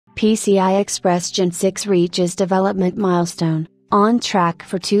PCI Express Gen 6 reaches development milestone, on track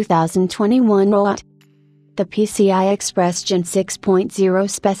for 2021 rollout. The PCI Express Gen 6.0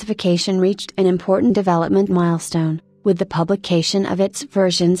 specification reached an important development milestone, with the publication of its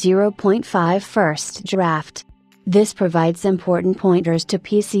version 0.5 first draft. This provides important pointers to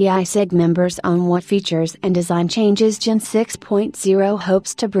PCI SIG members on what features and design changes Gen 6.0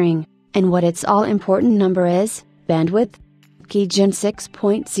 hopes to bring, and what its all-important number is, bandwidth. Gen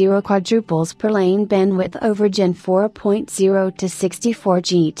 6.0 quadruples per lane bandwidth over Gen 4.0 to 64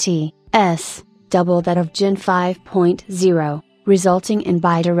 GTS, double that of Gen 5.0, resulting in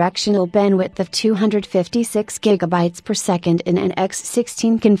bidirectional bandwidth of 256 GB per second in an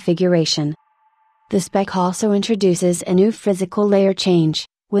X16 configuration. The spec also introduces a new physical layer change,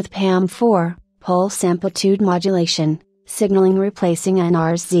 with PAM4, pulse amplitude modulation, signaling replacing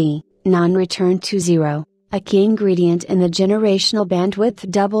NRZ, non-return to zero, a key ingredient in the generational bandwidth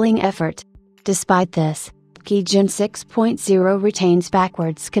doubling effort. Despite this, Gen 6.0 retains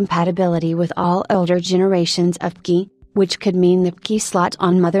backwards compatibility with all older generations of PCI, which could mean the PCI slot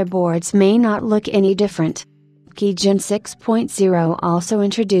on motherboards may not look any different. Gen 6.0 also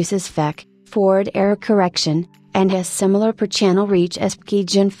introduces FEC, forward error correction, and has similar per channel reach as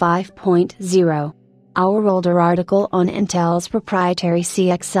Gen 5.0. Our older article on Intel's proprietary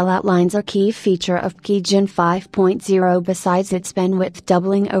CXL outlines a key feature of Gen 5.0 besides its bandwidth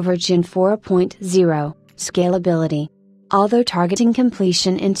doubling over Gen 4.0, scalability. Although targeting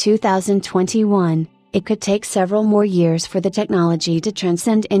completion in 2021, it could take several more years for the technology to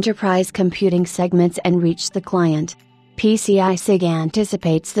transcend enterprise computing segments and reach the client. PCI SIG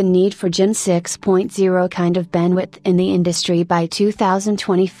anticipates the need for Gen 6.0 kind of bandwidth in the industry by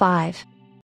 2025.